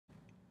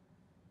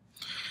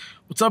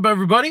What's up,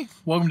 everybody?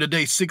 Welcome to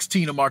day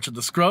 16 of March of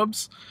the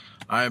Scrubs.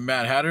 I'm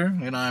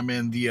MadHatter, and I'm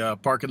in the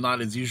parking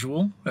lot as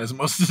usual, as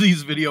most of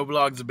these video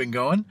blogs have been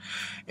going.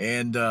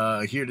 And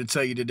here to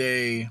tell you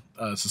today,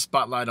 it's a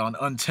spotlight on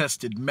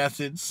untested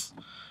methods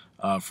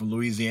from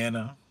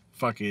Louisiana.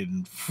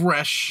 Fucking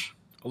fresh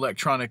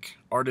electronic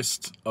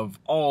artist of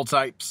all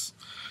types.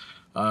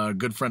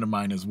 Good friend of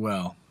mine as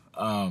well.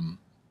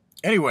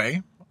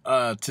 Anyway,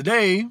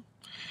 today,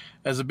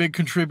 as a big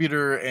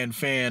contributor and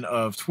fan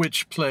of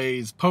Twitch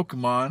Plays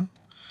Pokemon,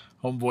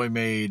 Homeboy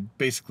made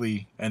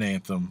basically an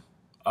anthem.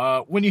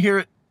 When you hear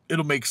it,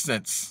 it'll make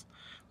sense.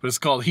 But it's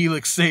called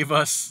Helix Save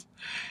Us.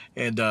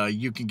 And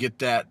you can get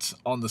that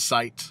on the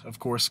site, of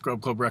course,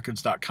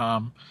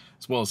 scrubclubrecords.com,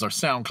 as well as our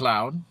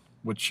SoundCloud,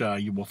 which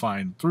you will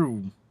find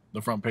through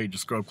the front page of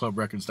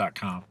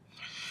scrubclubrecords.com.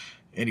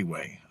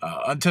 Anyway,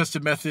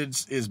 Untested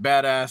Methods is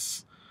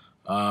badass.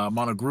 I'm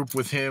on a group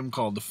with him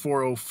called the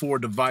 404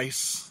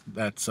 Device.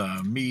 That's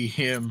me,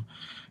 him,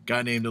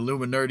 guy named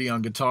Illuminerdi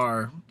on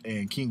guitar,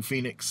 and King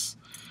Phoenix.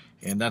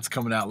 And that's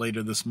coming out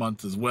later this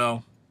month as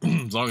well.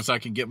 As long as I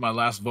can get my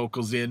last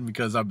vocals in,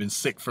 because I've been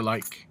sick for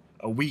like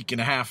a week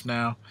and a half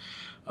now,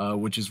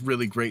 which is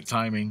really great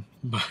timing.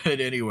 But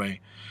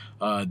anyway,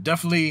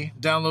 definitely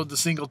download the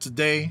single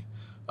today.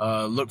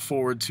 Look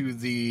forward to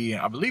the,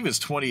 I believe it's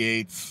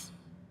 28th.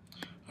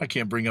 I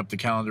can't bring up the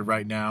calendar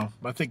right now,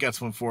 but I think that's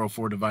when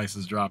 404 Device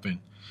is dropping.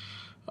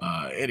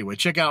 Anyway,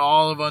 check out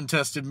all of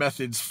Untested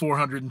Methods'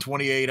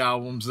 428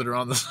 albums that are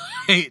on the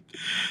site.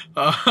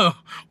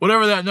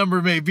 Whatever that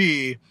number may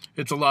be,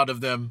 it's a lot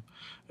of them,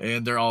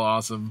 and they're all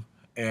awesome.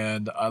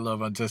 And I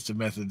love Untested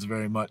Methods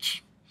very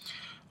much.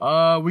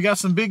 We got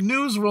some big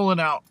news rolling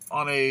out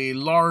on a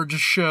large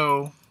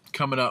show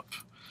coming up.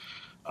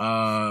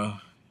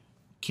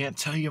 Can't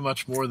tell you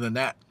much more than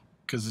that,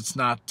 because it's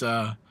not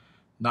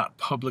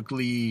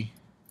publicly,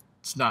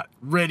 it's not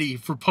ready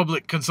for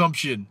public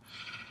consumption,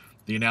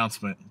 the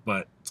announcement,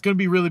 but it's going to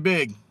be really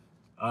big.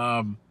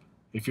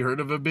 If you heard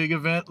of a big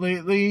event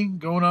lately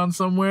going on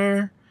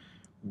somewhere,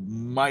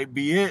 might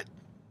be it.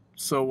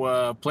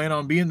 So plan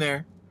on being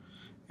there,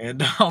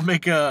 and I'll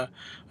make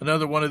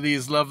another one of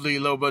these lovely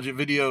low budget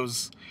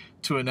videos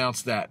to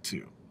announce that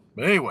too.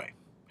 But anyway,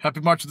 happy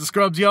March of the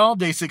Scrubs, y'all.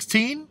 Day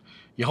 16.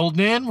 You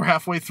holding in? We're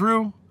halfway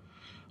through.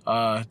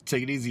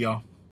 Take it easy, y'all.